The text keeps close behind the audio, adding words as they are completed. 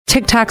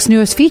TikTok's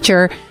newest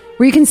feature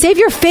where you can save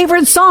your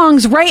favorite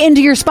songs right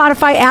into your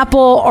Spotify,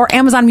 Apple, or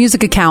Amazon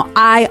Music account.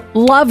 I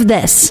love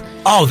this.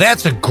 Oh,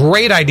 that's a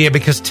great idea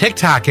because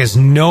TikTok is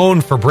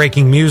known for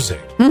breaking music.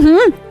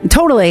 Mm-hmm.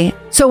 Totally.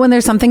 So when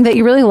there's something that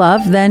you really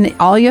love, then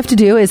all you have to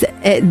do is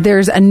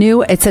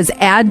it says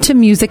add to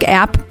music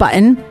app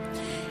button,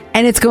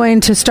 and it's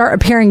going to start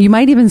appearing. You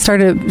might even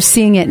start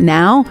seeing it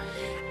now.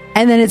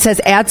 And then it says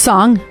add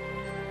song.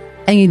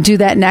 And you do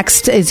that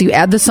next as you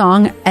add the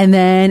song, and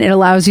then it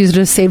allows you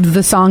to save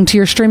the song to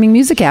your streaming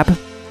music app.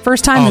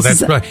 First time. Oh,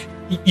 that's right.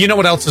 You know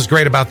what else is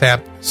great about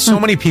that? So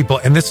many people,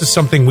 and this is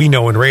something we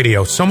know in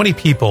radio, so many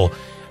people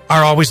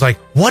are always like,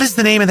 what is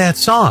the name of that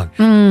song?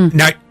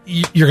 Now,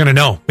 you're going to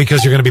know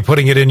because you're going to be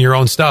putting it in your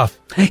own stuff.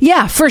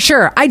 Yeah, for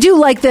sure. I do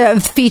like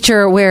the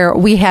feature where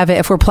we have it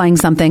if we're playing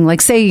something. Like,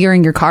 say you're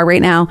in your car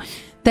right now,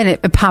 then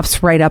it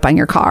pops right up on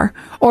your car.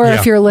 Or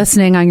if you're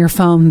listening on your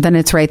phone, then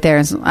it's right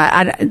there.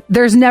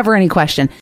 There's never any question.